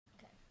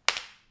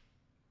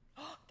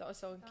That was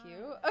so cute.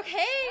 Okay.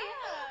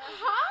 Yeah.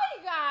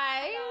 Hi,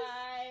 guys.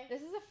 Hi.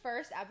 This is the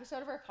first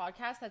episode of our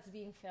podcast that's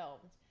being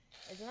filmed.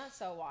 Isn't that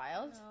so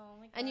wild? Oh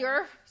my God. And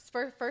you're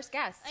first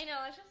guest. I know.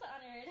 I feel so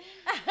honored.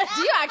 Do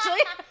you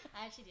actually?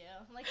 I actually do.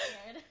 I'm like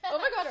scared. Oh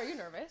my God, are you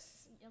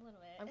nervous? A little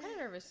bit. I'm kind of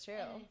nervous too.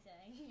 Hey.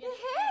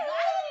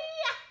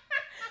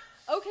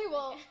 Okay,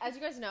 well, as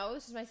you guys know,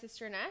 this is my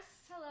sister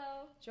Ness.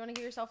 Hello. Do you want to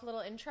give yourself a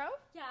little intro?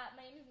 Yeah,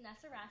 my name is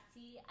Nessa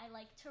Rassi. I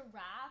like to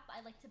rap.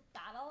 I like to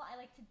battle. I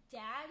like to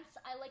dance.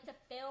 I like to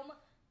film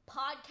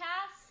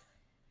podcasts.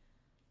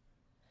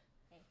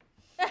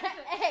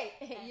 Hey,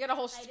 you got a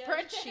whole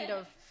spreadsheet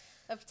of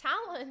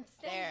talents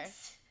there.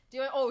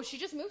 Thanks. She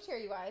just moved here,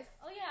 you guys.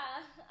 Oh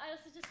yeah, I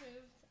also just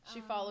moved.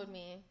 She followed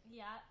me.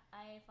 Yeah,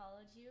 I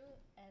followed you,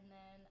 and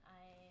then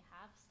I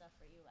have stuff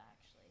for you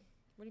actually.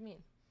 What do you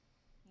mean?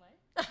 What?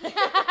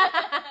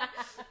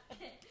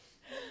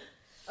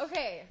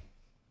 Okay.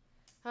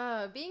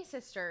 Being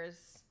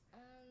sisters.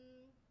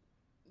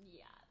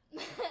 Yeah.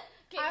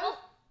 Okay.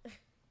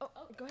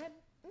 Go ahead.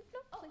 No,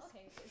 please.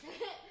 Okay.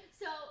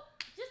 So,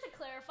 just to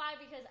clarify,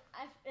 because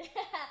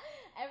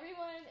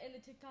everyone in the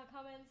TikTok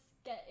comments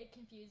get it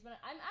confused, but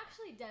I'm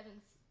actually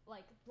Devin's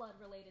like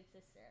blood-related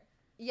sister.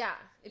 Yeah,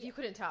 if you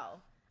couldn't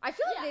tell. I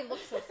feel like they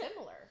look so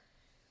similar.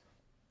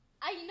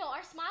 I know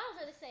our smiles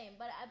are the same,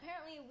 but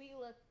apparently we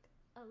look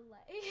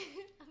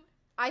alike.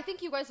 I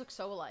think you guys look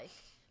so alike.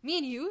 Me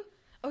and you?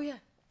 Oh yeah.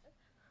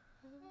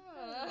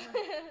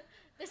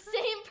 The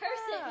same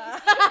person.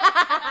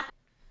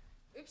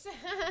 Oops.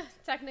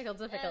 Technical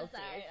difficulties.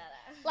 Sorry.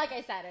 Like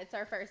I said, it's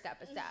our first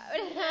episode.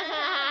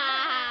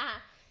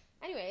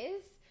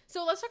 Anyways,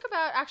 so let's talk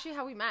about actually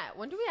how we met.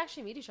 When did we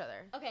actually meet each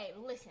other? Okay,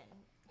 listen,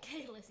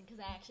 because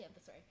I actually have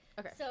the story.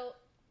 Okay. So,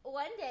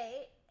 one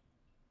day...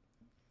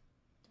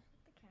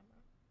 the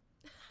camera.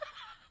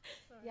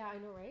 Yeah, I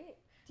know, right?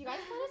 Do you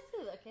guys want us to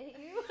look at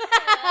you?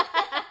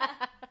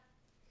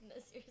 No,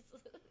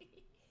 seriously.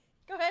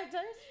 Go ahead,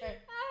 tell your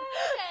story.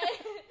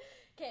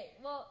 Okay,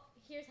 well,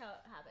 here's how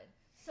it happened.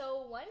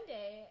 So, one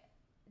day,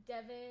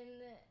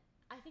 Devin,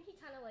 I think he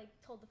kind of, like,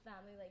 told the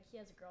family, like,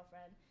 he has a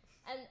girlfriend.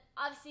 And,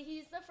 obviously,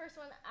 he's the first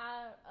one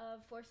out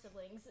of 4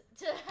 siblings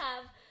to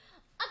have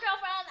a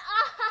girlfriend.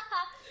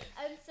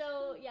 And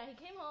so, yeah, he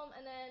came home,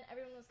 and then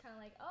everyone was kind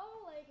of like,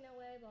 oh, like, no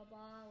way, blah,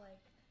 blah.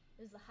 Like,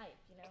 it was the hype,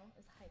 you know?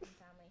 It was the hype in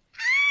the family.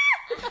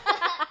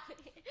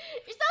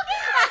 You're so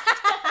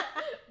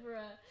cute!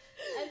 Bruh.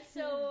 And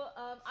so,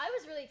 I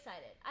was really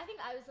excited. I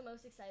think I was the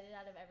most excited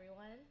out of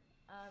everyone,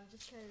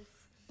 just because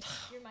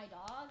you're my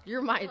dog.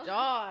 You're my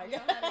dog. You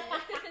know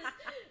how it is.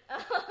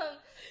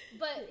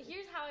 But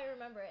here's how I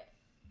remember it.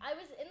 I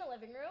was in the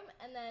living room,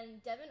 and then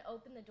Devin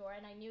opened the door,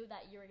 and I knew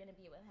that you were going to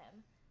be with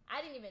him.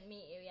 I didn't even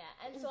meet you yet.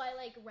 And so I,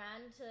 like,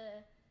 ran to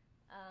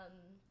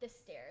the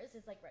stairs.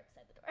 It's, like, right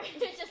beside the door.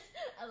 It's just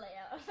a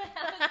layout of my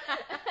house.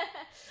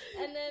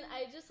 And then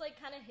I just, like,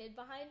 kind of hid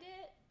behind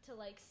it to,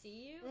 like,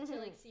 see you,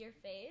 to, like, see your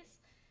face.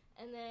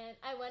 And then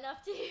I went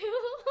up to you.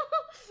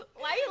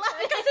 Why are you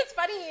laughing? Because it's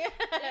funny.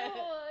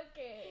 Oh,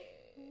 okay.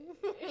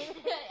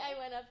 I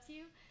went up to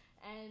you,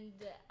 and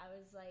I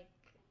was like,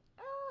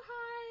 oh,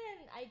 hi.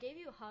 And I gave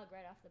you a hug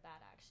right off the bat,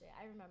 actually.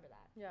 I remember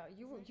that. Yeah,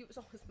 you was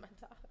always my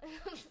dog.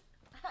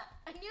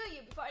 I knew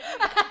you before I knew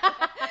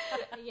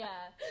you.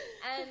 Yeah.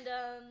 And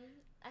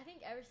I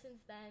think ever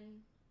since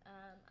then,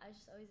 I was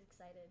just always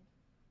excited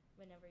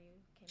whenever you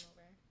came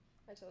over.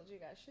 I told you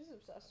guys, she's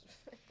obsessed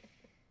with me.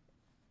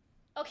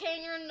 Okay,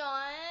 and you're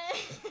not.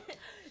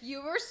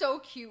 You were so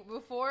cute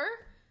before.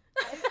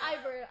 I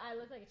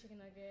look like a chicken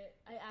nugget.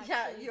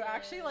 You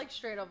actually like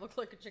straight up look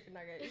like a chicken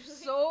nugget. You're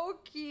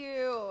so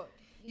cute.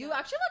 You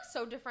actually look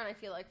so different, I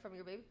feel like, from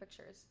your baby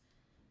pictures.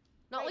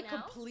 Not right like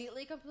now?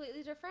 completely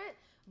different,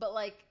 but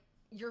like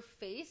your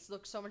face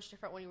looks so much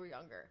different when you were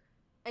younger.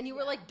 And you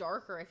were like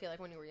darker, I feel like,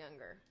 when you were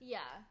younger.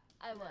 Yeah,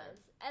 I was.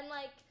 And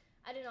like,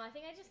 I don't know, I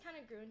think I just kind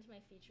of grew into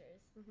my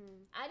features.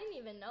 I didn't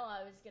even know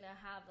I was going to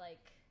have like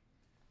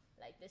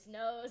this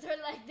nose or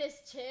like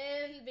this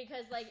chin,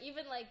 because like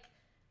even like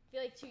I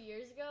feel like 2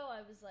 years ago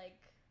I was like,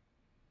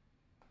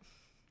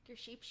 you're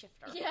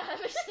shapeshifter. yeah, I'm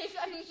a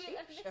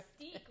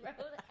mystique, bro.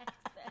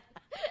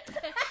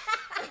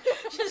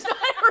 She's not a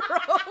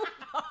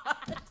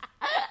robot.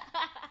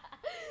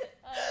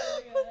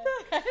 Oh my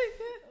God.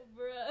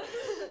 Bruh.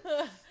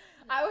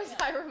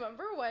 I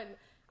remember when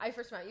I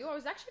first met you, I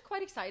was actually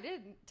quite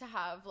excited to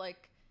have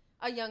like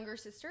a younger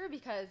sister,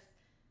 because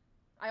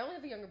I only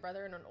have a younger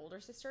brother and an older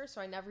sister, so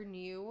I never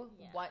knew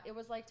what it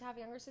was like to have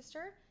a younger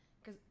sister.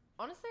 Because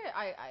honestly,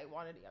 I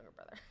wanted a younger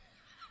brother.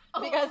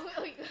 Because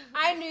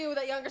I knew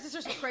that younger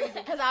sisters were crazy,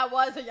 because I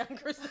was a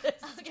younger sister.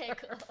 Okay,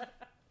 cool.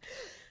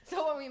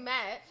 So when we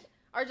met,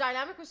 our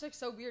dynamic was like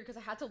so weird, because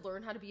I had to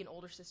learn how to be an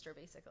older sister,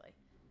 basically.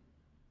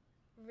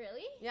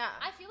 Really? Yeah.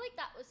 I feel like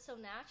that was so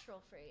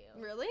natural for you.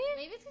 Really?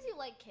 Maybe it's because you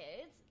like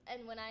kids,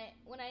 and when I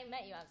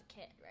met you, I was a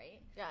kid,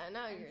 right? Yeah,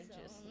 now And you're so,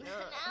 just...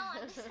 Now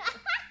I'm just...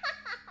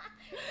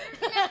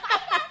 We're gonna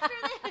fight after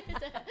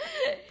this.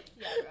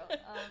 Yeah, bro.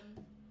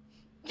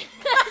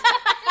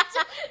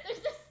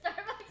 There's a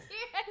Starbucks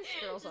here.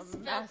 was Just a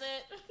mess.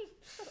 It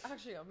was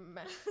actually a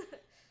mess.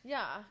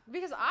 Yeah,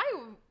 because I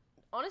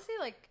honestly,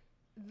 like,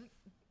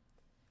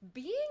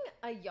 being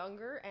a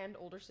younger and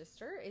older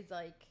sister is,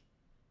 like,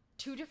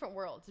 two different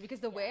worlds. Because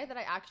the way that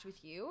I act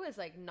with you is,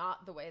 like,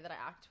 not the way that I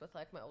act with,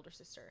 like, my older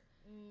sister.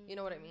 You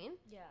know what I mean?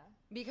 Yeah.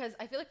 Because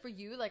I feel like for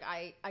you, like,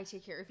 I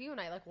take care of you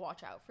and I, like,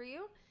 watch out for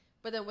you.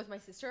 But then with my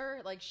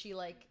sister, like, she,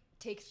 like,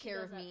 takes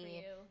care of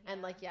me.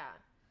 And, like,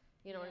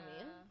 you know what I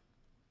mean?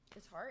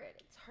 It's hard.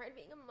 It's hard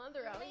being a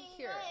mother out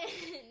here.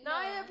 Now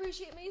I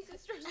appreciate my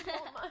sister so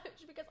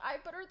much because I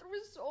put her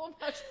through so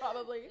much,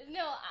 probably.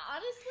 No,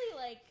 honestly,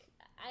 like,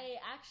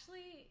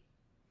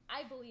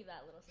 I believe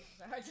that little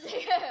sisters are hard to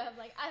take care of.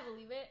 Like, I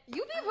believe it.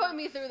 You be putting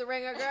me through the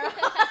ringer, girl.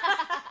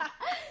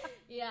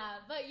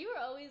 Yeah, but you were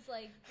always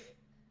like,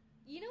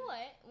 you know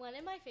what? One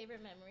of my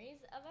favorite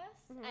memories of us,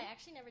 I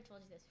actually never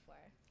told you this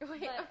before.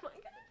 Wait, but, oh my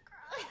god, I'm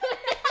crying.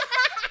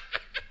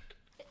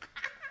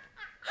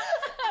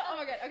 Oh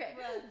my god, okay.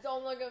 Bro.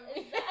 Don't look at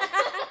me.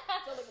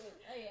 Don't look at me.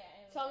 Oh,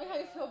 yeah. Tell me how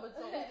you feel, but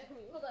don't look at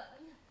me. Hold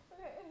on.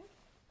 Okay.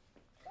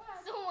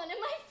 So one of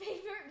my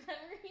favorite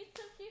memories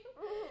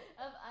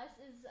of us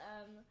is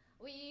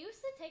we used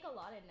to take a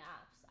lot of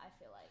naps, I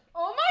feel like.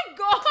 Oh my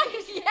god,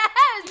 yes!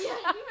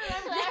 Yeah, you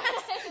remember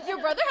that? Yes. Your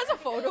brother has a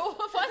photo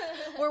of us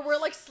where we're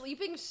like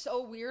sleeping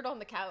so weird on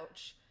the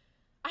couch.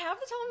 I have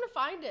to tell him to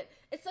find it.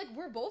 It's like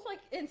we're both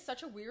like in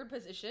such a weird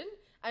position,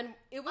 and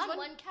it was on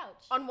one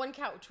couch. On one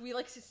couch, we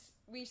like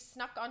we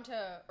stuffed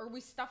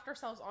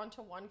ourselves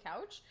onto one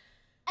couch.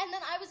 And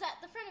then I was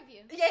at the front of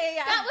you.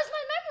 Yeah. That was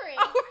my memory.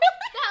 Oh,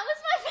 really? That was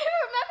my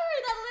favorite memory.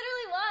 That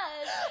literally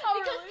was. Oh,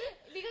 really?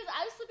 Because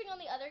I was sleeping on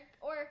the other,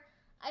 or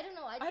I don't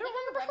know. I don't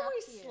remember how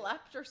we you.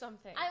 slept or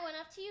something. I went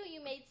up to you.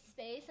 You made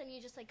space, and you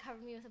just like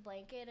covered me with a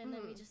blanket, and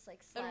then we just like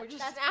slept. And we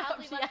just That's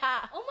snapped. probably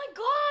Yeah. Oh my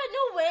god!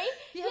 No way.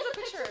 He has a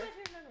picture. Of my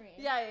favorite memory.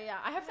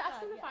 Yeah. I have to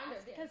ask him to find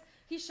it because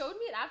he showed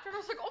me it after,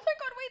 and I was like, oh my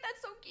god, wait,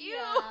 that's so cute.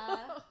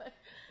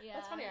 Yeah.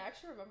 That's funny. I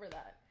actually remember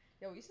that.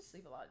 Yeah, we used to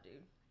sleep a lot,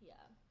 dude.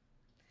 Yeah.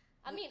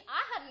 I mean, I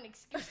had an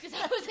excuse because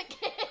I was a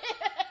kid.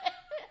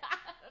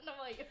 I don't know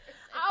what you were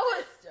saying. I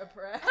was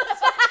depressed.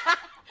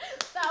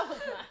 That was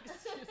my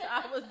excuse.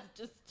 I was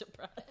just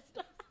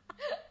depressed.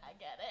 I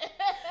get it.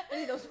 I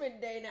need those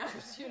midday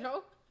naps, you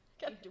know?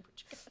 Gotta do what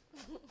you got.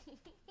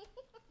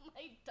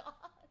 My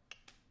dog.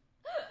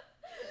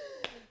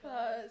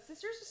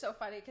 Sisters are so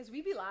funny because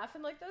we be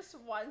laughing like this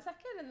 1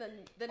 second and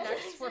then the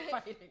next we're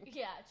fighting.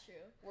 Yeah,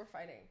 true. We're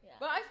fighting. Yeah.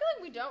 But I feel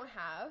like we don't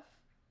have.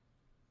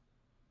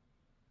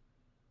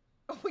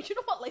 Oh, you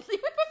know what? Lately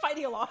we've been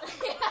fighting a lot.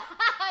 Yeah,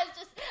 I was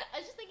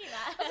just thinking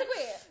that. I was like,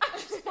 wait. I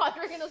was just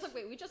pondering and I was like,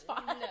 wait, we just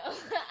fought. No,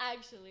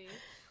 actually.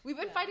 We've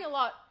been fighting a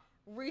lot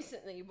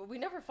recently, but we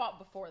never fought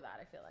before that,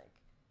 I feel like.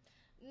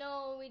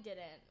 No, we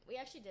didn't. We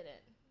actually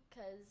didn't.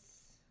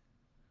 Because...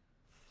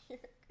 You're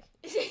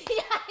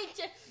I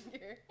just...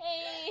 You're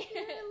Hey. a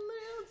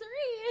little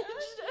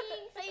deranged.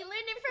 So you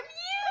learned it from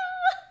you.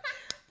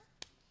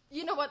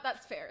 You know what?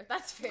 That's fair.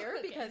 That's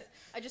fair because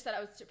I just said I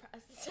was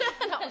depressed.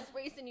 And I was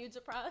raising you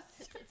depressed.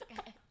 It's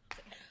okay.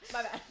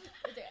 My bad.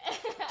 It's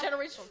okay.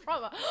 Generational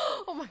trauma.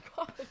 Oh my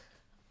god.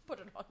 Put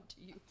it on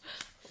to you.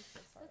 I'm so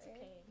sorry. That's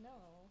okay. No.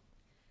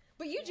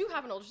 But you do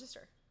have an older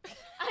sister.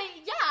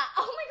 Yeah.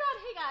 Oh my god.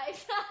 Hey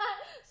guys.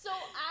 So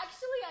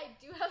actually, I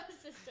do have a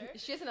sister.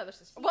 She has another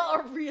sister.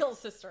 Well, a real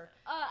sister.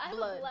 I have a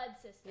blood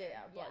sister.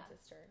 Yeah, blood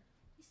sister.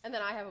 And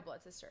then I have a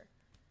blood sister.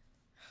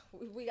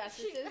 We got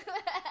sisters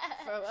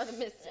from other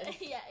misters.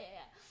 Yeah.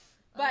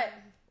 But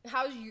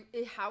how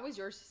is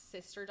your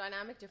sister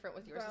dynamic different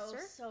with your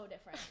sister? So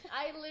different.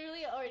 I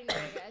literally already know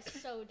you guys.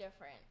 So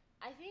different.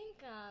 I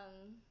think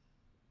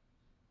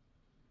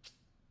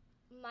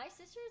my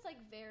sister is like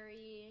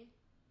very.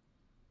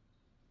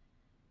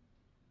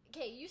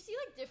 Okay, you see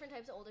like different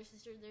types of older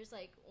sisters. There's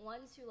like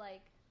ones who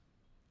like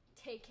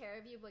take care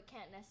of you but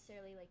can't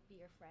necessarily like be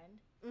your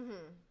friend.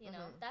 You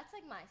know, that's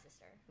like my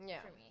sister for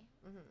me.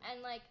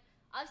 And like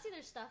obviously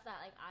there's stuff that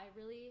like I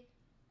really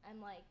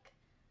am like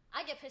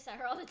I get pissed at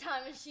her all the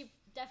time and she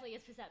definitely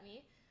gets pissed at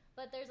me.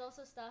 But there's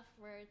also stuff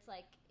where it's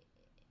like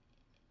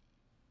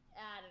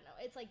I don't know,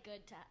 it's like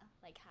good to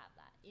like have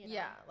that, you know?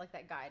 Yeah, like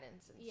that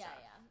guidance and stuff.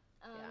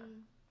 Yeah.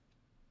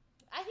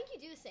 I think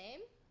you do the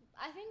same.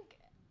 I think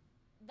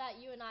that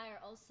you and I are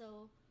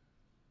also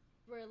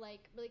we're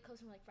like really close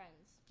and we're like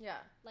friends. Yeah.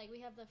 Like we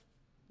have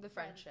the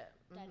friendship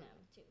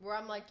dynamic too. Where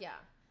I'm like,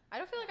 yeah. I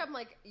don't feel like I'm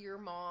like your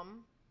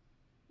mom.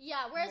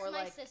 Yeah, whereas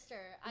my like, sister,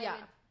 yeah.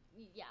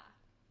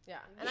 Yeah.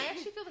 And I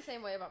actually feel the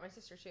same way about my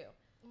sister too.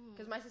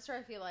 Because my sister,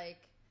 I feel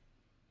like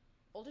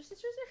older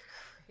sisters are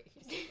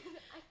crazy.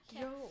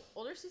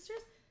 Older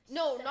sisters?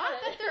 No, not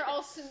that they're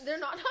also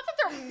not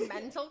that they're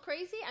mental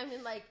crazy. I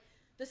mean like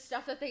the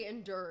stuff that they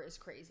endure is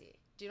crazy.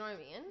 Do you know what I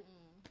mean?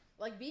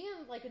 Like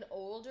being like an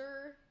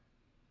older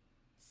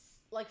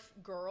like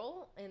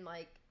girl in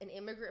like an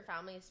immigrant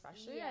family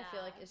especially, I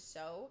feel like is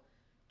so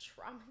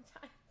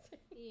traumatizing.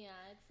 Yeah,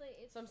 it's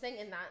like so I'm saying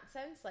in that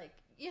sense, like,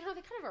 you know,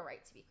 they kind of have a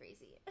right to be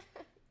crazy.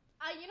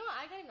 You know what?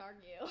 I can't even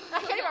argue. I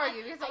can't even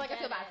argue because I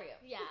feel bad for you.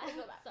 Yeah, I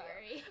feel bad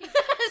sorry.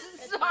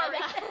 Sorry.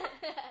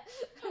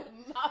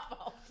 My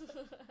fault.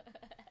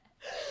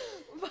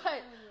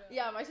 But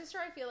yeah, my sister,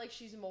 I feel like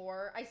she's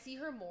more, I see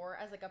her more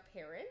as like a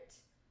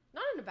parent,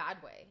 not in a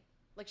bad way.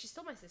 Like she's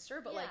still my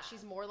sister, but like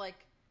she's more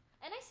like.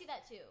 And I see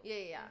that too.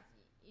 Yeah.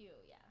 You,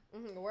 yeah.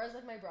 Mm-hmm. Whereas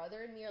like my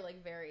brother and me are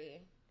like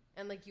very,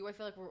 and like you, I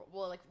feel like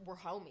we're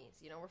homies.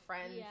 You know, we're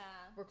friends. Yeah.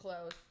 We're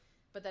close.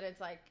 But then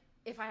it's like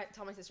if I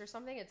tell my sister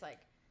something, it's like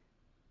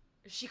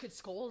she could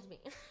scold me.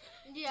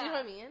 Yeah. Do you know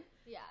what I mean?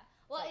 Yeah.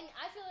 Well, and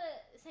I feel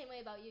the same way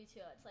about you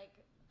too. It's like,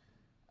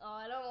 oh,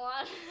 I don't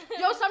want.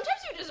 Yo,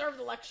 sometimes you deserve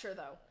the lecture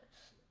though.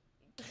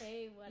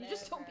 Okay, whatever. You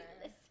just don't be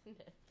listening.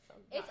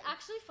 It's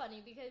actually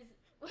funny because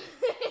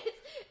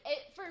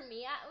for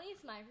me at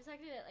least, my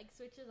perspective, it like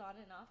switches on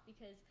and off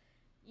because,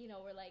 you know,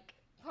 we're like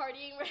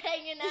partying, we're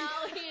hanging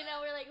out, you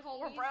know, we're like homies.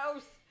 We're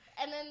bros.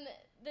 And then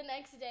the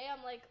next day,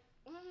 I'm like,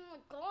 oh my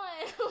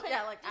god.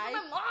 Yeah, like my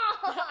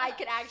mom. I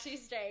could actually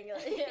strangle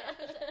it. Yeah.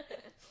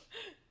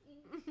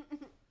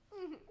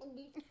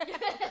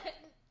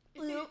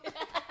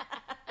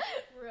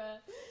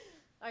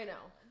 I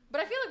know.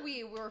 But I feel like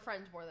we were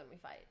friends more than we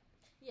fight.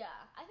 Yeah,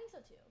 I think so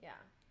too. Yeah.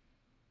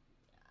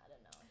 I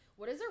don't know.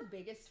 What has our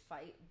biggest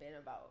fight been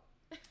about?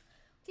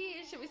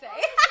 Should we say?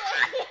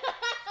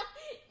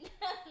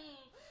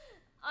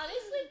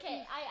 Honestly,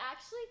 okay, I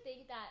actually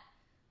think that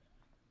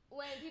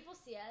when people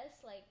see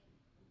us, like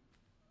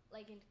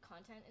in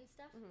content and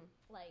stuff,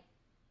 like,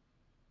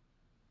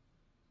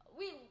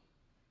 we,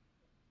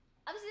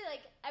 obviously,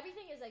 like,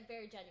 everything is, like,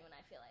 very genuine,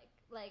 I feel like.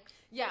 Like,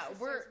 yeah,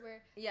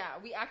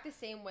 we act the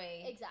same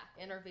way.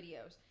 Exactly. In our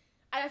videos.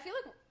 And I feel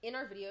like in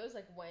our videos,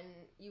 like, when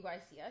you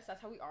guys see us, that's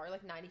how we are,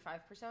 like,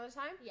 95% of the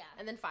time. Yeah.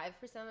 And then 5%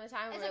 of the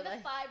time, it's we're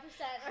like, the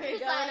 5% we're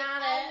going like,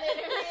 at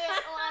it.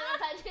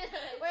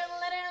 We're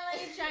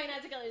literally trying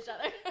not to kill each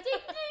other.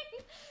 Ding,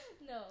 ding.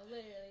 No,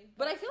 literally.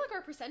 But I feel like our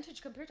percentage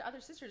compared to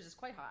other sisters is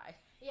quite high.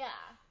 Yeah.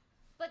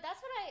 But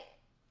that's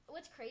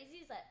what's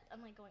crazy is that,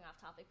 I'm, like, going off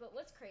topic, but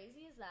what's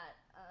crazy is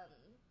that,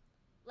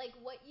 like,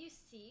 what you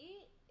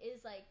see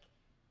is, like,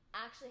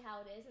 actually how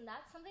it is. And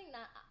that's something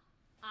that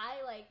I,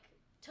 like,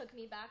 took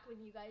me back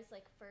when you guys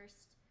like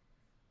first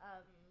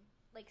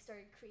like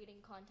started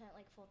creating content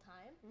like full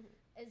time,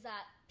 is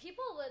that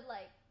people would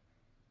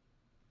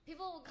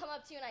come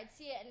up to you and I'd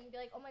see it and be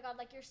like, oh my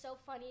god, like you're so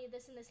funny,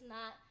 this and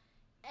that.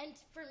 And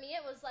for me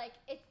it was like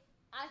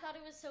I thought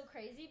it was so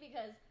crazy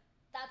because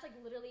that's like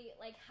literally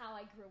like how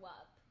I grew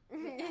up.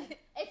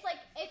 It's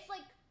like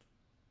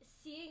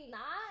seeing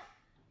that.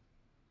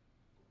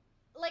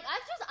 Like, I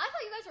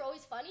thought you guys were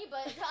always funny,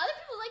 but to other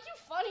people, like, you're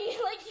funny.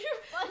 Like,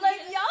 you're funny.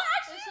 Like, y'all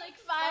actually like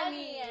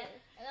funny.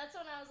 And that's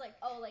when I was like,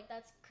 oh, like,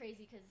 that's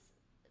crazy because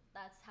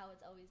that's how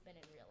it's always been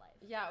in real life.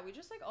 Yeah, we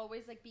just, like,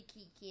 always, like, be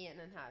kikiing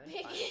and having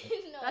fun.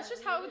 No, that's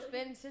just how it's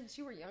been since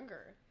you were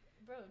younger.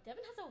 Bro,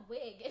 Devin has a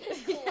wig in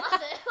his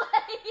closet.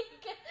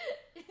 Like,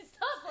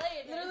 stop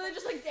playing. Literally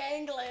just, like,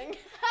 dangling.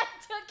 I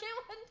took it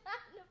one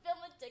time to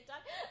film a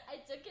TikTok. I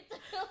took it to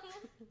film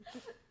it.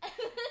 And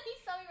then he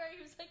saw me where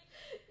he was like,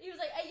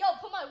 hey, yo,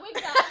 put my wig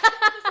back.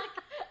 I was like,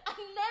 I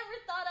never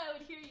thought I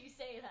would hear you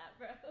say that,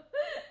 bro.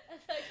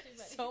 That's actually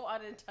funny. So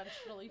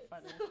unintentionally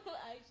funny. So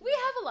we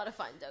have a lot of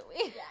fun, don't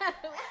we? Yeah.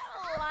 We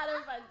have a lot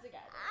of fun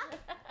together.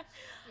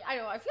 Yeah. I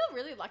know. I feel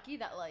really lucky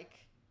that, like,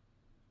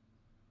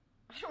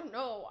 I don't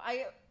know.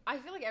 I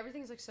feel like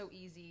everything's, like, so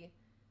easy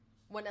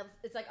when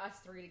it's like, us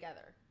three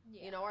together.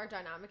 Yeah. You know, our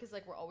dynamic is,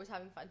 like, we're always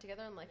having fun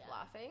together and, like,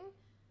 laughing.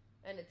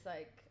 And it's,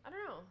 like, I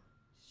don't know.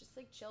 It's just,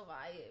 like, chill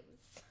vibes.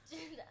 So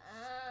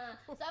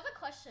I have a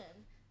question.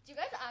 Do you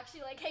guys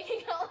actually like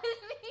hanging out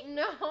with me?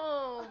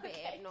 No, babe,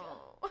 Okay,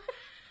 no. cool.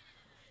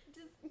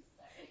 Just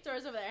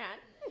Dora's over there,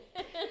 hand.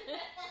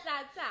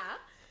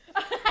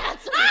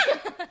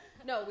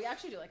 No, we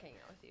actually do like hanging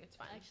out with you. It's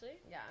fine.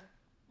 Actually? Yeah.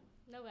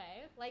 No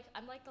way. Like,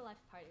 I'm like the life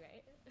of the party,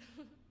 right?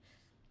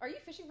 Are you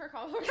fishing for a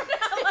compliment?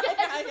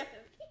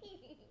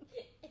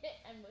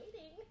 I'm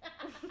waiting.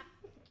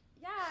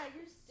 Yeah,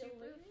 you're Still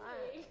super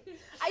waiting. fun.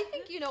 I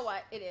think you know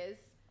what it is.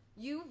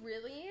 You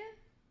really,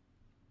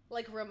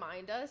 like,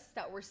 remind us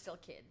that we're still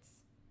kids.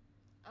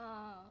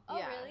 Oh,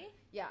 yeah. Really?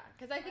 Yeah,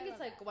 because I think it's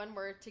like that. when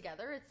we're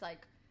together, it's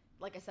like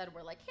I said,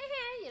 we're like,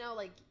 hey, you know,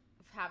 like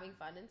having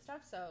fun and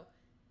stuff. So,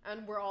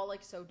 and we're all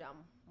like so dumb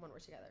when we're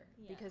together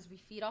because we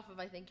feed off of,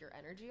 I think, your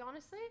energy,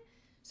 honestly.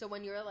 So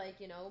when you're like,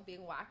 you know,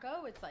 being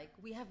wacko, it's like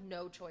we have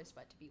no choice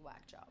but to be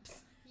whack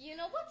jobs. You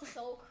know what's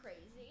so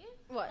crazy?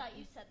 What? That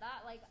you said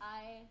that. Like,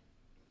 I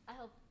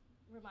hope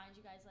remind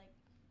you guys, like,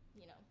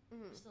 you know,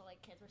 we're still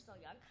like kids, we're still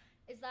young.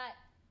 Is that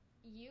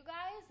you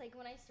guys, like,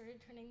 when I started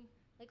turning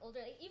like older,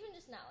 like even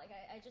just now, like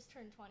I just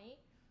turned 20,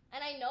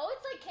 and I know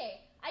it's like,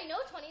 okay, I know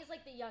 20 is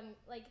like the young,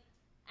 like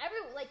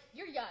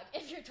you're young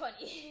if you're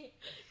 20,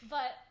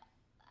 but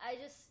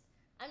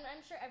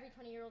I'm sure every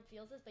 20-year-old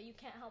feels this, but you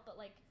can't help but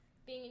like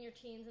being in your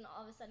teens and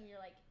all of a sudden you're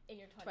like in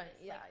your 20s,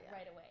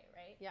 right away,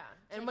 right? Yeah,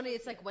 and when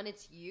it's like when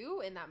it's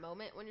you in that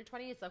moment when you're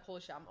 20, it's like,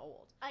 holy shit, I'm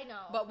old. I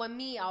know. But when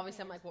me,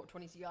 obviously, I'm like, well,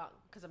 20's young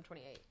because I'm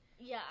 28.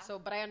 Yeah. So,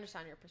 but I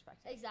understand your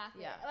perspective.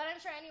 Exactly. Yeah. But I'm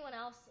sure anyone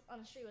else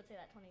on the street would say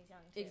that 20 is young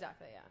too.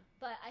 Exactly, yeah.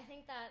 But I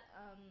think that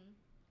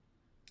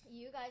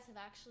you guys have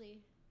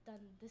actually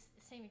done this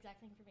same exact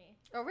thing for me.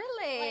 Oh,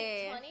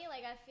 really? Like 20,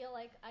 like I feel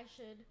like I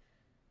should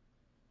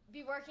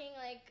be working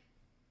like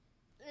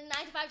a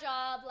 9-to-5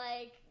 job,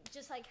 like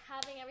just like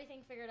having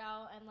everything figured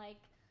out, and like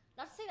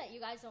not to say that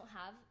you guys don't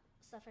have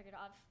stuff figured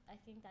out. I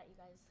think that you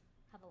guys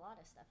have a lot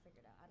of stuff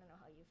figured out. I don't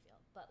know how you feel,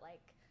 but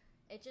like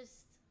it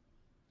just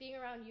being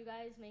around you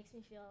guys makes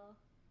me feel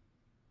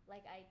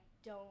like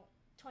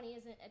 20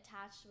 isn't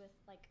attached with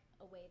like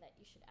a way that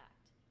you should act.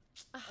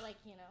 Like,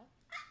 you know,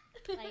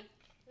 like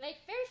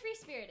very free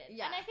spirited.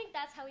 Yeah. And I think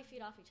that's how we feed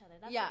off each other.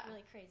 That's like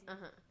really crazy.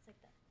 It's like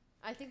that.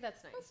 I think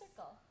that's nice. Full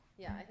circle.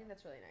 Yeah, I think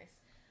that's really nice.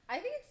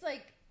 I think it's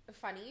like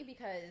funny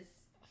because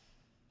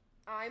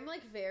I'm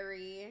like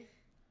very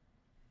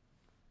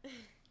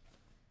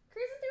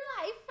cruising through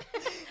life.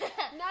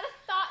 Not a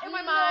thought in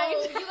my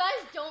mind. You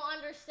guys don't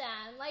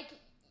understand. Like,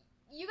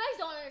 you guys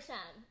don't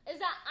understand. Is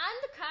that I'm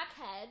the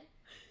crackhead,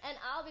 and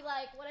I'll be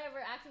like,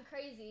 whatever, acting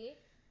crazy,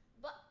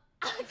 but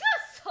I got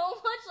so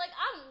much, like,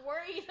 I'm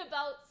worried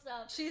about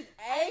stuff. She's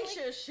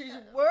anxious. She's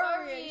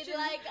worried.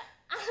 Like,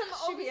 I'm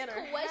always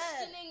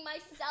questioning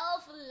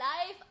myself,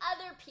 life,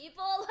 other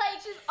people. Like,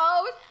 she's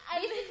always,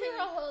 basically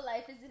her whole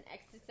life is an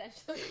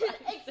existential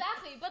crisis.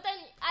 Exactly. But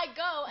then I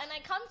go, and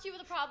I come to you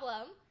with a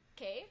problem,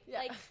 okay?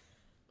 Yeah. Like,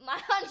 my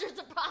hundreds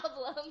of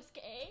problems,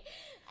 okay?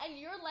 And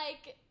you're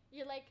like,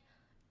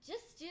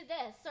 just do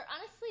this, or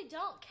honestly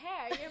don't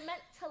care. You're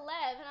meant to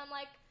live. And I'm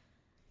like,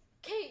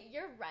 okay,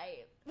 you're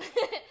right.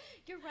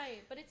 You're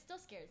right, but it still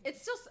scares me.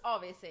 It's still,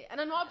 obviously.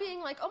 And I'm not being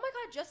like, oh my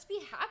God, just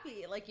be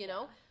happy. Like, you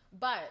know?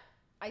 But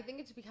I think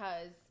it's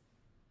because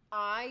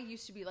I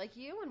used to be like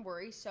you and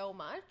worry so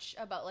much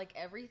about, like,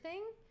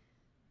 everything.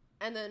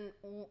 And then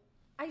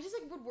I just,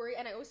 like, would worry.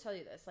 And I always tell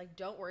you this. Like,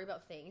 don't worry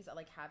about things that,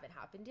 like, haven't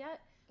happened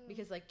yet.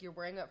 Because, like, you're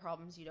worrying about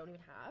problems you don't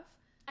even have.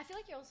 I feel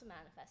like you're also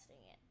manifesting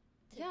it.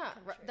 Yeah,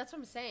 that's what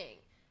I'm saying.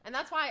 And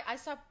that's why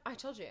I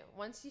told you,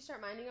 once you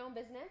start minding your own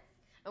business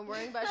and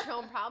worrying about your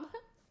own problems,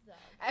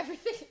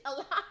 everything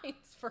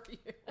aligns for you.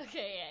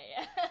 Okay,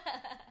 yeah.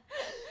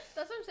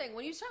 That's what I'm saying.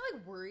 When you start,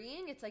 like,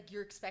 worrying, it's like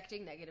you're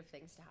expecting negative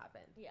things to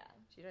happen. Yeah.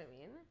 Do you know what I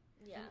mean?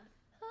 Yeah.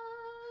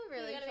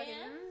 Really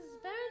fucking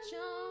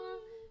spiritual.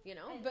 You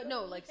know? But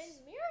no, like...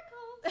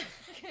 miracles.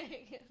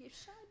 You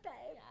should, babe.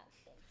 Yeah,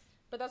 thanks.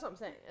 But that's what I'm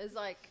saying. Is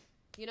like,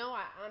 you know,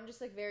 I'm just,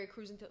 like, very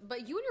cruising through...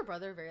 But you and your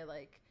brother are very,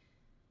 like...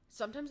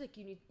 Sometimes, like,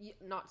 you need...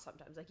 Not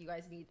sometimes. Like, you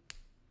guys need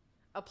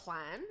a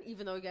plan,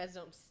 even though you guys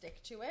don't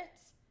stick to it.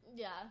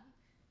 Yeah.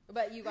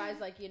 But you guys,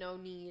 like, you know,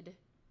 need...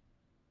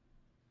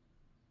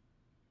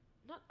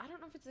 I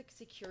don't know if it's, like,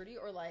 security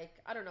or,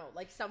 like... I don't know.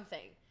 Like,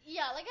 something.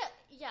 Yeah,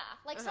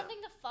 like something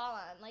to fall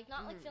on. Like,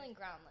 not, like, feeling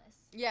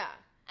groundless. Yeah.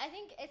 I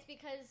think it's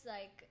because,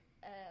 like,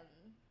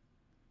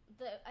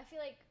 I feel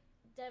like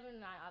Devin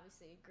and I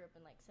obviously grew up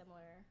in, like,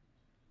 similar,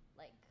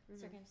 like,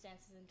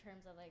 circumstances in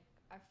terms of, like,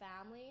 our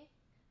family.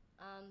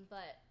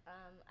 But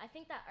I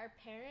think that our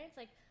parents,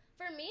 like,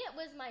 for me, it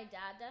was my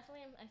dad,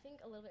 definitely. I think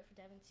a little bit for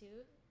Devin,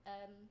 too.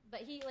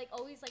 But he, like,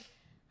 always, like,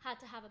 had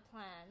to have a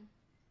plan.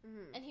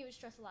 And he would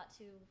stress a lot,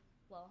 too.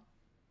 Well,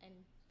 and...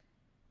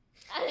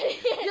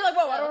 You're like,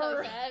 whoa, I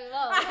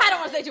don't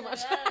want to say too much.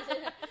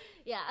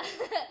 Yeah.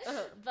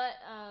 But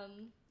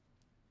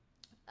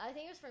I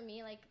think it was for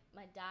me, like,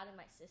 my dad and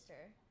my sister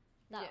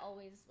that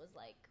always was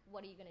like,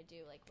 what are you going to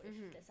do? Like, what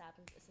if this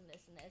happens, this and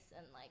this and this?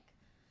 And, like,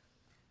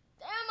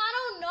 damn, I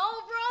don't know,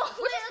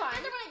 bro. Which is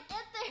fine. When I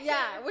get there.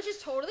 Yeah, which is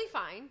totally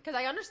fine. Because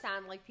I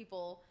understand, like,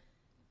 people,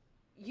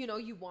 you know,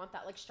 you want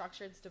that, like,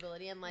 structure and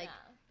stability. And, like,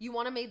 they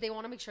want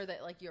to make sure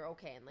that, like, you're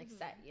okay and, like,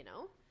 set, you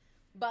know?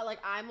 But, like,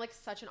 I'm, like,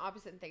 such an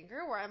opposite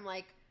thinker where I'm,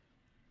 like,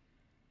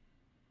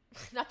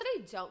 not that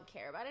I don't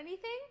care about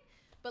anything,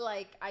 but,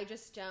 like, I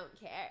just don't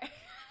care.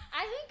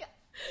 I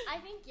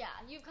think, yeah,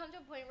 you've come to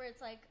a point where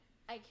it's, like,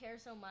 I care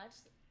so much,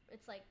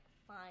 it's, like,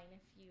 fine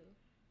if you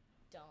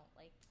don't,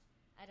 like,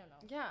 I don't know.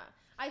 Yeah.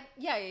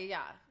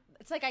 Yeah.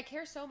 It's, like, I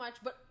care so much,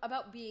 but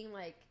about being,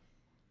 like,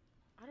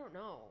 I don't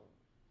know,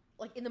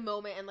 like, in the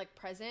moment and, like,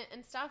 present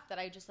and stuff that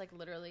I just, like,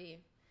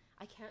 literally,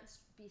 I can't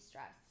be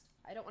stressed.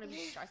 I don't want to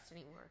be stressed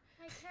anymore.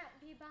 I can't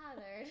be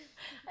bothered.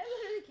 I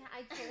literally can't.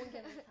 I don't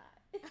get my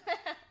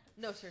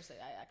No, seriously,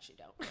 I actually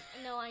don't.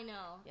 No, I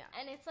know. Yeah.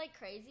 And it's, like,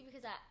 crazy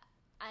because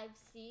I've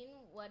seen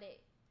what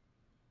it,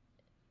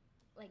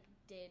 like,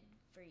 did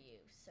for you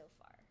so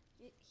far.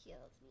 It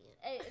heals me.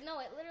 It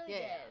literally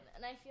did. Yeah.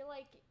 And I feel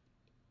like,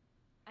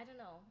 I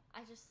don't know.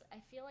 I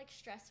feel, like,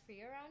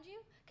 stress-free around you.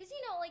 Because, you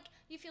know, like,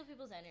 you feel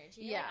people's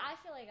energy. Yeah. Like,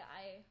 I feel like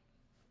I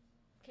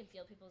can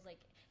feel people's,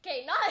 like,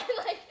 okay, not,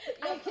 like...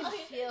 I can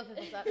feel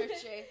people's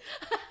energy.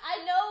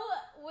 I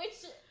know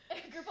which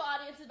group of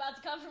audience is about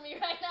to come from me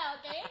right now,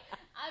 okay?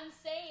 I'm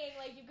saying,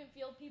 like, you can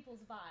feel people's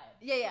vibes.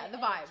 Yeah, the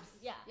vibes.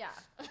 Yeah.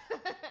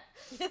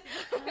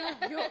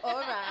 Your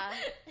aura.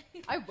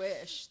 I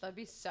wish. That'd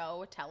be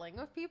so telling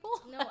of people.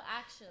 No,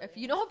 actually. If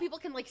you know how people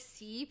can, like,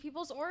 see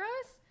people's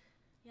auras?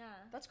 Yeah.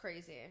 That's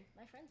crazy.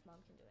 My friend's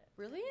mom can do it.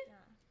 Really?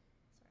 Yeah.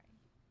 Sorry.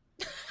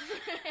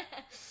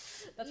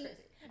 That's crazy.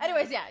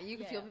 Anyways, yeah, you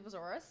can feel people's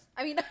auras.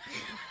 I mean,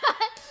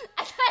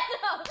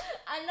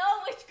 I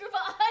know which group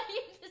of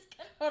audience is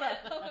hold on.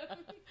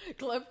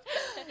 Clip.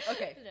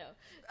 Okay. No.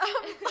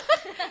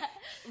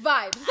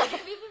 Vibes. I can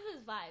feel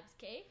people's vibes,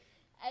 okay?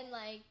 And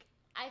like,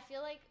 I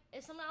feel like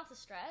if someone else is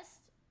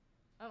stressed,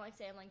 I'm like,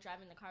 say I'm like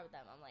driving the car with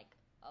them, I'm like,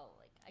 oh,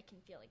 like I can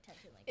feel like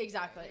tension. Like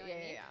exactly. You know what I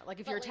mean? Yeah. Like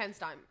if But, you're like,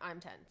 tense, I'm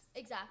tense.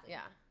 Exactly.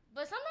 Yeah.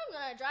 But sometimes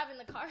when I drive in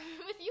the car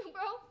with you,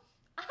 bro,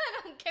 I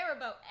don't care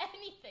about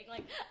anything.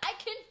 Like I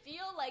can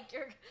feel like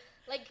you're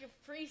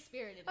free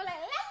spirited. Like,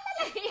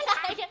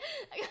 I get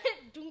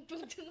dunk,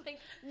 dunk, dunk,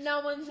 like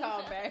no one's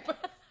home, babe.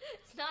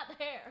 it's not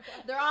there.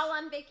 They're all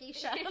on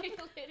vacation.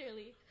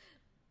 Literally.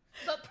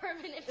 But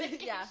permanent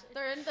vacation. Yeah,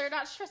 they're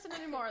not stressing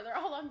anymore. They're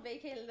all on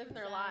vacation, living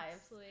their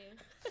lives.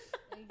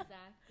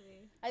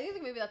 Exactly. I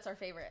think maybe that's our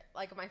favorite,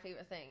 like my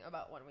favorite thing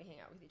about when we hang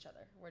out with each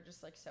other. We're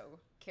just like so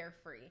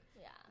carefree.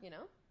 Yeah. You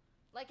know?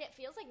 Like it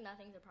feels like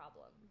nothing's a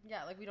problem.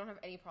 Yeah, like we don't have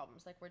any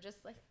problems. Like we're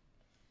just like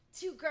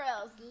two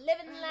girls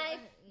living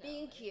life,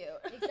 being cute.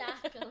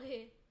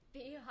 Exactly.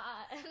 Being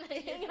hot.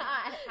 Being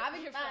hot.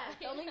 Having fun.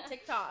 Filming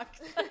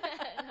TikToks.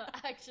 No,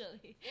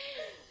 actually.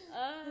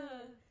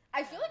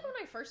 I feel like when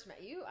I first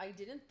met you, I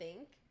didn't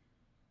think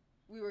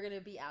we were going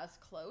to be as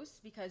close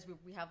because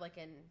we have like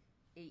an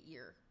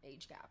 8-year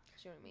age gap.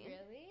 Do you know what I mean?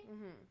 Really?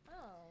 Mm-hmm.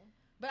 Oh.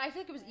 But I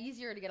feel like it was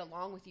easier to get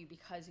along with you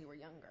because you were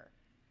younger.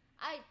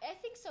 I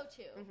think so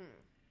too. Mm-hmm.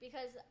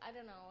 Because, I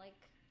don't know,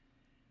 like,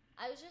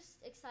 I was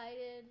just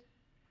excited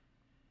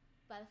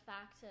by the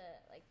fact to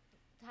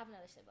have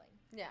another sibling.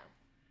 Yeah.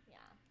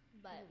 Yeah.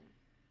 But,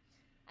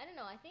 I don't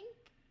know, I think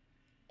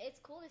it's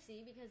cool to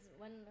see because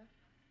when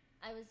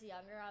I was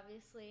younger,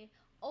 obviously.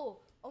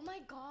 Oh my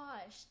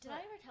gosh. Did I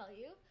ever tell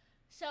you?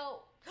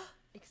 So.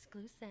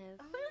 Exclusive.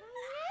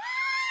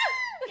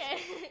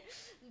 Okay.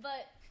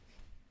 But.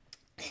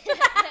 Go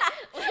ahead.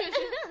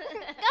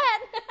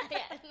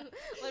 Yeah.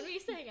 When we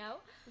used to hang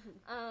out,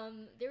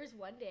 there was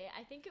one day,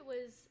 I think it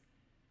was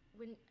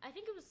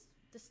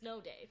the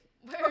snow day.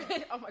 Where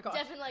Oh my god.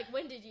 Devin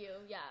winded you.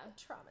 Yeah.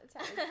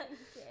 Traumatized.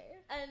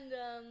 And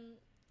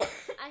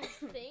I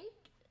think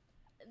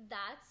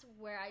that's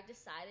where I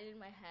decided in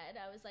my head.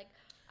 I was like,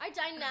 our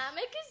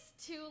dynamic is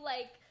too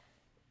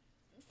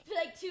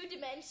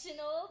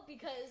two-dimensional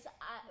because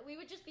we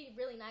would just be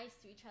really nice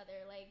to each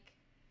other. Like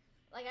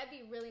I'd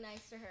be really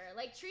nice to her.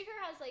 Like treat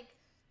her as like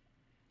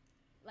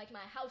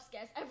my house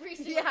guest every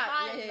single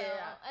time though.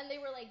 Yeah. And they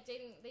were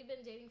dating. They've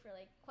been dating for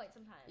quite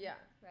some time. Yeah.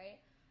 Right.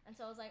 And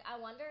so I was like, I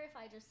wonder if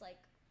I just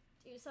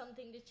do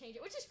something to change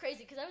it, which is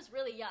crazy because I was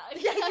really young.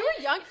 Yeah, you were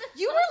young.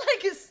 You were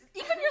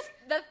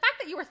the fact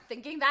that you were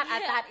thinking that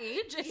at that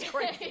age is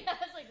crazy. Yeah,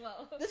 I was like,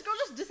 whoa. This girl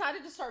just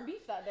decided to start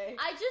beef that day.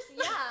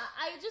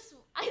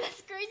 That's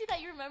crazy that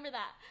you remember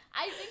that.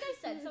 I think I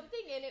said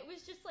something and it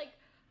was just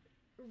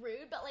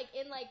rude, but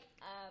in like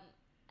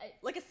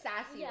a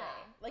sassy way,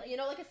 like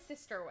a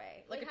sister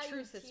way, like a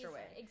true sister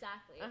way.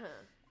 Exactly. Uh-huh.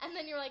 And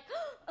then you're like,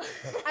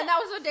 and that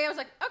was the day I was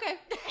like, okay,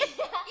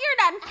 you're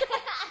done.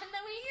 And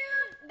then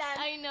you're done.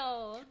 I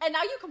know. And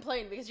now you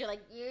complain because you're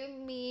like, you're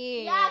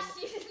mean. Yeah,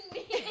 she's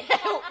mean.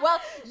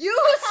 Well, you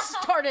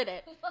started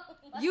it.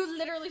 You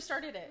literally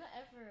started it.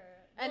 Whatever.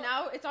 And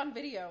now it's on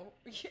video.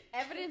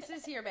 Evidence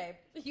is here, babe.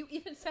 You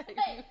even said it.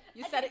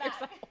 You said it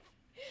yourself.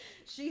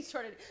 She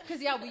started because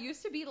we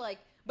used to be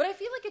but I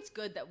feel like it's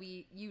good that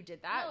you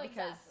did that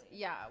because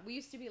we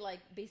used to be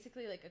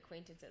basically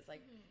acquaintances,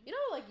 you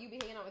be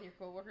hanging out with your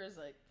coworkers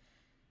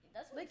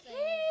that's what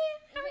hey,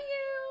 how are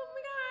you? Oh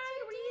my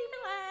god, what are you eating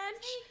for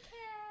lunch? Take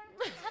care.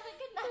 Have a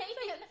good night.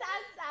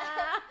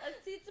 Let's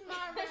see you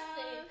tomorrow. I'm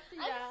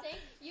saying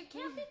you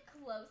can't be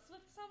close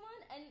with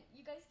someone, and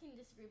you guys can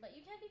disagree, but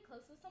you can't be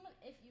close with someone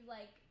if you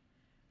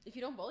if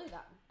you don't bully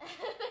them.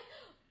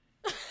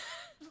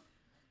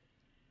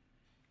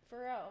 For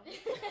real.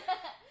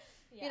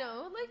 Yeah. You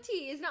know,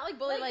 tease, not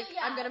bully,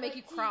 I'm gonna make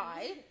you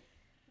cry.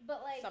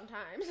 But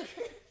sometimes.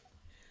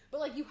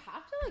 But you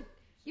have to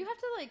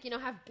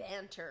have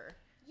banter.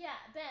 Yeah,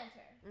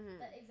 banter.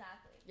 Mm-hmm.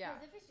 Exactly. Yeah.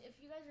 Because if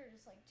you guys are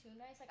just too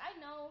nice, I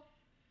know,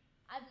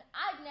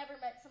 I've never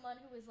met someone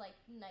who was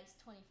nice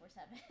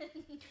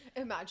 24/7.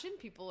 Imagine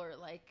people are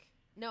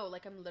no,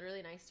 I'm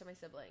literally nice to my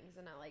siblings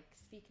and I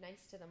speak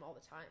nice to them all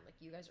the time.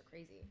 You guys are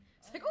crazy.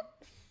 It's oh.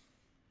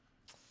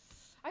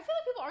 I feel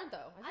like people aren't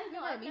though. I think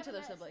people are mean to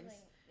their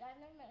siblings. Yeah, I've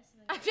never met a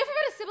sibling. I've never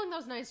met a sibling that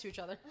was nice to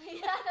each other.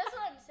 Yeah, that's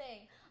what I'm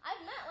saying.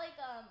 I've met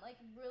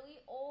really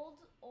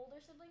older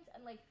siblings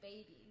and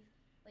baby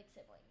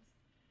siblings.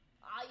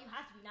 You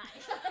have to be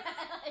nice.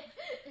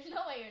 There's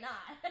no way you're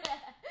not.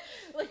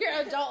 You're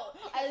an adult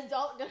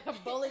gonna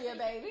bully your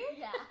baby.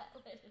 Yeah,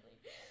 literally.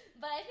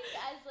 But I think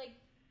as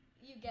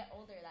you get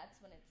older, that's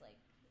when it's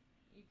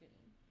you can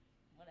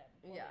whatever.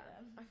 Yeah,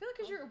 them. I feel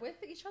because you're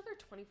with each other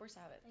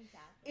 24/7.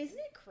 Exactly. Isn't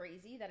it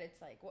crazy that it's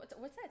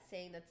what's that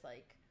saying that's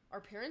our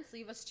parents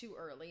leave us too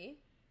early,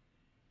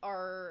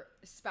 our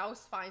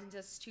spouse finds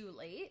us too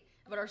late,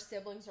 but our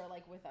siblings are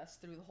with us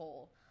through the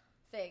whole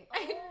thing.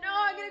 I know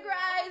I'm gonna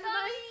cry. Isn't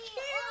that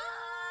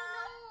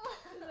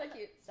cute? Is that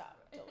cute? Stop.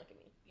 Don't look at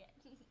me. Yeah.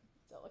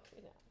 Don't look at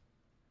me now.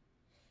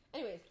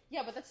 Anyways,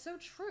 yeah, but that's so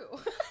true.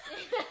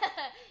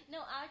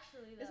 No,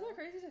 actually, though. Isn't that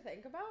crazy to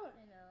think about?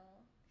 I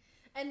know.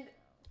 And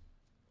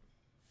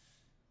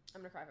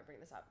I'm gonna cry if I bring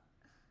this up.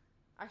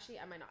 Actually,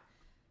 I might not.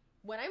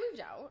 When I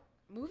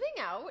moving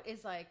out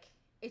is like,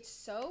 it's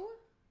so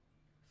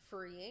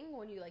freeing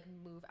when you like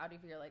move out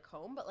of your like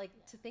home, but like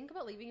to think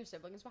about leaving your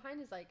siblings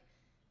behind is like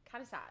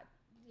kind of sad.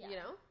 Yeah. You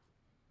know?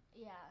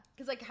 Yeah.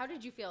 Because like, how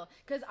did you feel?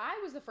 Because I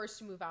was the first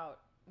to move out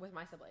with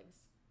my siblings.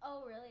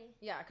 Oh, really?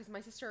 Yeah, because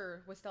my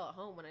sister was still at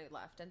home when I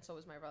left, and so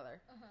was my brother.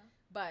 Uh-huh.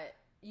 But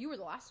you were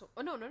the last one.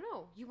 Oh,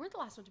 no. You weren't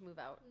the last one to move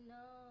out.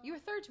 No. You were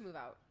third to move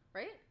out,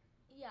 right?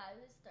 Yeah, I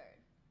was third.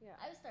 Yeah.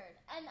 I was third.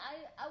 And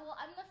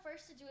I'm the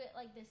first to do it,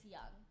 like, this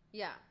young.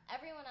 Yeah.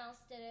 Everyone else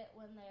did it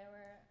when they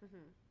were,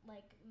 Mm-hmm.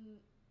 like,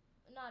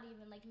 not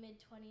even, like,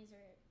 mid-20s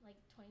or, like,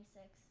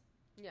 26.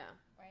 Yeah.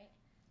 Right?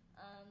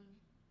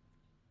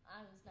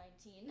 I was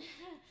 19.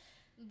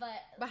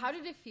 But how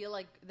did it feel,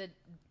 like, the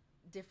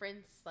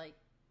difference, like,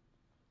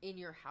 in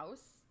your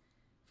house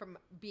from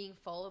being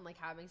full and, like,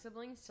 having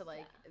siblings to,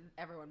 like,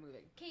 everyone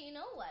moving? Okay, you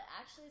know what?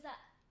 Actually, is that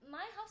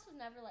my house was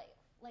never,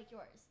 like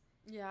yours.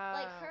 Yeah.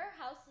 Like, her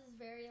house is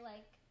very,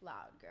 like...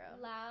 Loud, girl.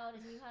 Loud,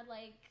 and you had,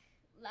 like,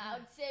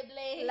 loud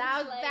siblings.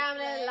 Loud like,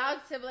 family, loud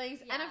siblings.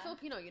 Yeah. And I'm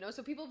Filipino, you know?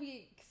 So people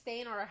be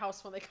staying in our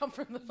house when they come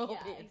from the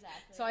Philippines. Yeah,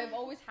 exactly. So I've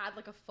always had,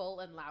 like, a full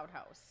and loud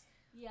house.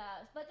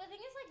 Yeah, but the thing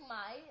is,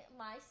 like,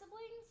 my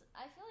siblings,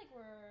 I feel like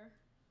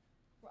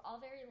we're all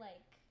very,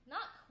 like,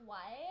 not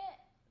quiet,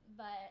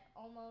 but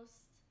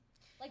almost...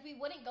 Like, we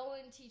wouldn't go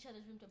into each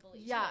other's room to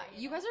bully each other. Yeah,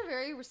 you guys are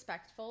very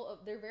respectful.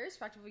 They're very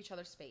respectful of each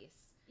other's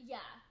space. Yeah,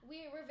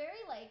 we're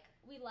very, like,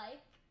 we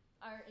like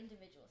our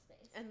individual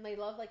space. And they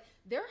love, like,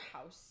 their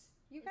house,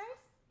 you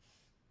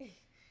guys.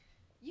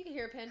 You can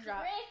hear a pin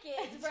drop.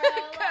 Crickets, bro.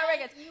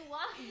 Crickets.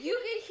 Like, you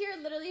can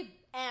hear literally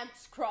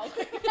ants crawling.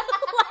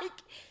 Like,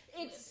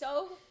 it's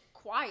so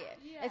quiet.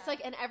 Yeah. It's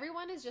like, and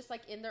everyone is just,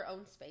 like, in their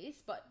own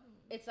space, but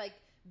it's like,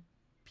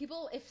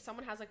 people, if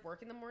someone has, like,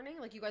 work in the morning,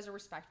 like, you guys are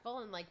respectful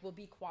and, like, will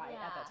be quiet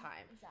at that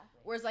time.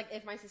 Exactly. Whereas, like,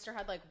 if my sister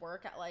had, like,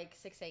 work at, like,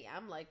 6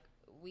 a.m., like,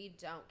 we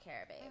don't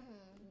care, babe.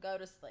 Mm-hmm. Go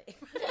to sleep.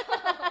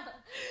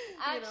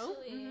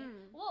 Actually. You know?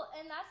 Mm-hmm. Well,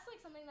 and that's,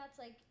 like, something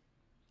that's, like,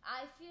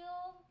 I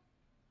feel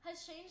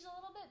has changed a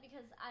little bit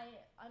because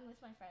I'm with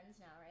my friends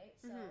now, right?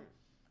 So,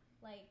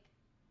 like,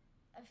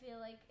 I feel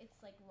like it's,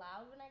 like,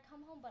 loud when I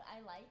come home, but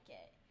I like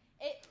it.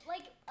 It,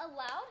 like, a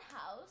loud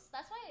house,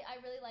 that's why I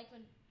really like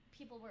when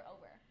people were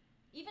over.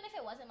 Even if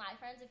it wasn't my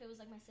friends, if it was,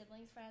 like, my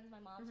siblings' friends,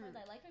 my mom's friends,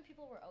 I like when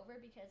people were over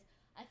because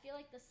I feel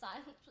like the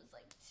silence was,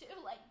 like, too,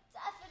 like,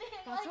 deafening.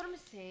 That's like, what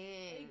I'm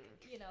saying.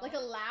 Like, you know. Like,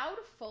 a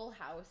loud, full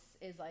house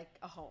is, like,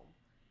 a home.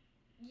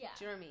 Yeah.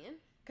 Do you know what I mean?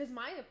 Because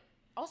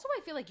also,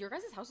 I feel like your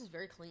guys' house is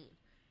very clean.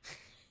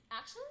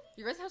 Actually?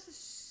 Your guys' house is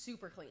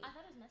super clean. I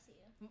thought it was messy.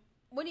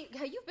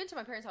 You've been to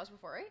my parents' house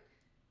before, right?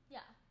 Yeah.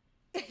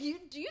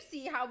 Do you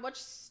see how much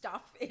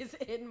stuff is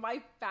in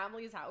my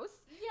family's house?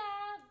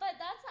 Yeah, but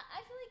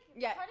I feel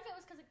like part of it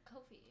was because of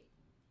Kofi.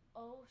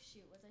 Oh,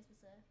 shoot. Was I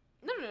supposed to...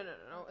 No.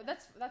 Okay.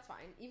 That's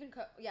fine. Even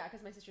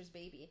because my sister's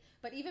baby.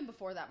 But even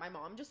before that, my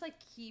mom just like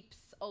keeps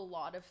a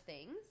lot of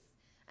things,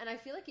 and I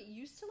feel like it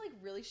used to like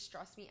really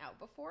stress me out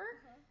before.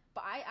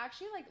 But I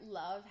actually like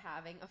love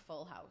having a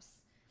full house,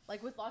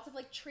 like with lots of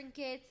like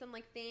trinkets and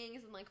like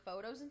things and like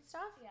photos and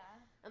stuff. Yeah.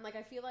 And like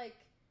I feel like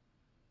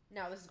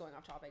now this is going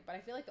off topic, but I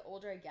feel like the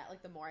older I get,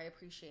 like the more I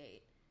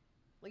appreciate.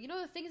 Like, you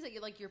know, the things that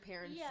your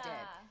parents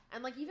did.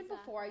 And, like, even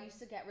before, I used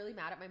to get really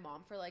mad at my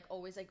mom for, like,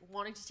 always, like,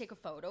 wanting to take a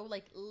photo,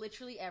 like,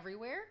 literally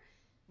everywhere.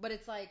 But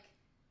it's, like,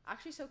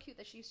 actually so cute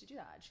that she used to do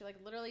that. She, like,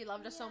 literally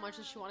loved us so much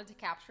that she wanted to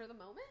capture the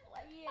moment.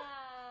 Like,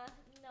 yeah.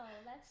 No,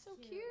 that's so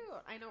cute.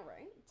 I know,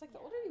 right? It's, like,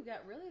 the older you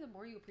get, really, the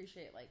more you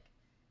appreciate, like,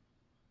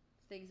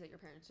 things that your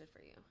parents did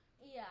for you.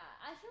 Yeah.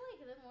 I feel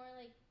like the more,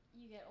 like,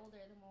 you get older,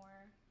 the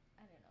more,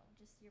 I don't know,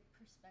 just your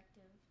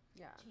perspective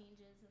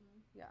changes and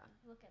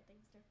look at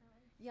things differently.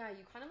 Yeah,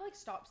 you kind of like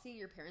stop seeing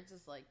your parents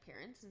as like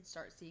parents and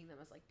start seeing them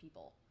as like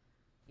people,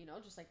 you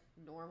know, just like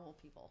normal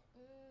people.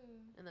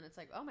 And then it's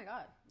like, oh my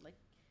god, like.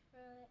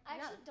 Really? I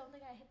actually don't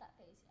think I hit that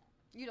phase yet.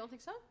 You don't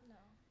think so? No.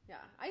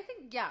 Yeah, I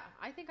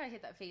think I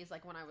hit that phase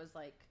like when I was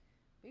like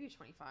maybe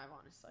 25,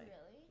 honestly.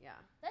 Really? Yeah.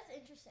 That's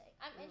interesting.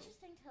 I'm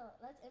interested.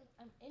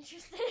 I'm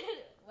interested.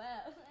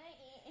 Wow.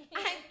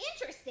 I'm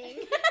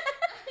interesting.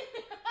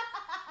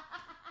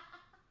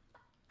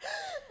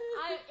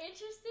 I'm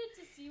interested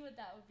to see what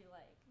that would be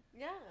like.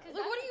 Yeah.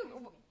 Like,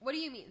 what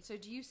do you mean? So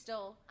do you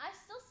still? I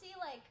still see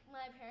like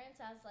my parents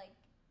as like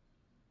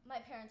my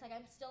parents. Like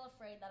I'm still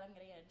afraid that I'm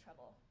gonna get in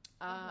trouble.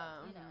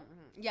 You know.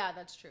 Yeah,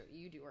 that's true.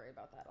 You do worry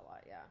about that a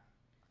lot. Yeah.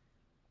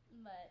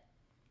 But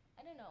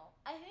I don't know.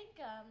 I think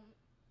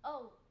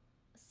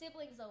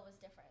siblings though was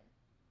different.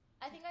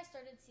 I think I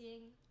started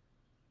seeing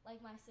like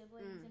my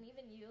siblings and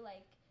even you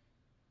like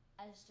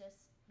as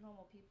just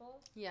normal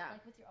people. Yeah.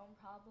 Like with your own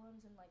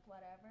problems and like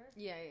whatever.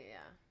 Yeah.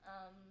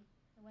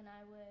 When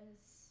I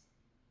was,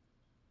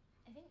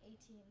 I think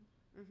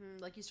 18.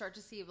 Like you start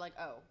to see like,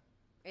 oh,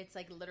 It's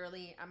like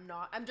literally,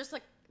 I'm just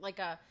like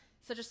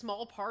such a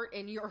small part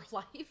in your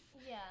life.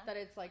 Yeah. That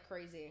it's like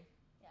crazy.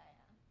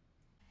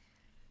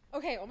 Yeah.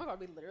 Okay, oh my god,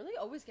 we literally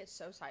always get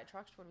so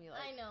sidetracked when we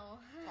like I know.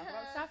 talk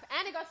about stuff.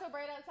 And it got so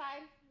bright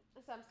outside.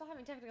 So I'm still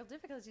having technical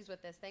difficulties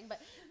with this thing, but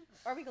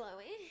are we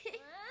glowing?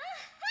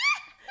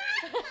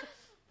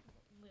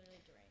 Literally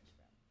deranged,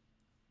 bro.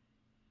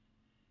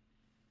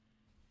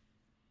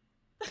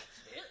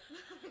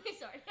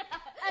 Sorry.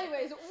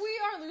 Anyways, we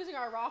are losing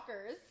our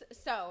rockers.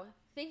 So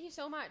thank you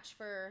so much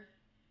for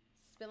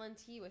spilling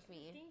tea with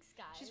me. Thanks,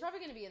 guys. She's probably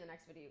going to be in the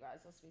next video,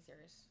 guys. Let's be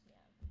serious. Yeah.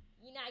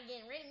 You're not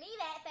getting rid of me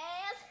that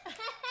fast.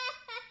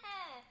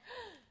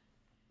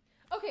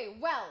 Okay,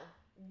 well,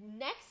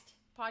 next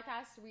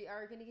podcast, we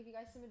are going to give you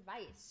guys some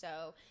advice.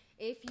 So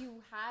if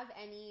you have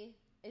any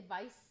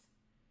advice,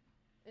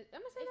 am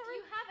I saying that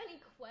right? If you have any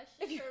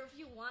questions or if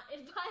you want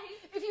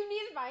advice. If you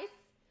need advice,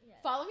 yeah.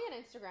 Follow me on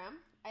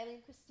Instagram, Eileen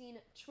Christine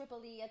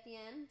Triple E at the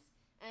end,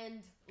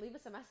 and leave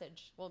us a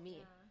message. Well,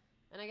 me.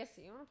 And I guess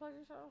you want to plug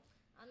yourself?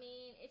 I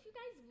mean, if you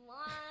guys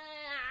want,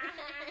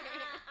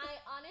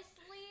 I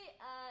honestly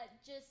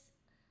just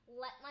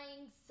let my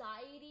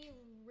anxiety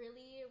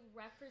really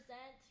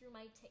represent through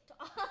my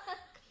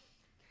TikTok.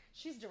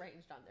 She's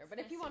deranged on there, but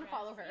if you want to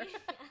follow her,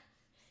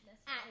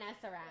 at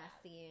Nessa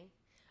Rassi.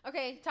 Yeah.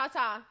 Okay,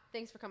 ta-ta.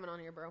 Thanks for coming on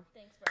here, bro.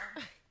 Thanks,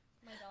 bro.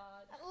 My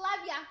dog.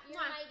 Love ya.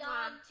 You're my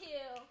dog,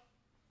 too.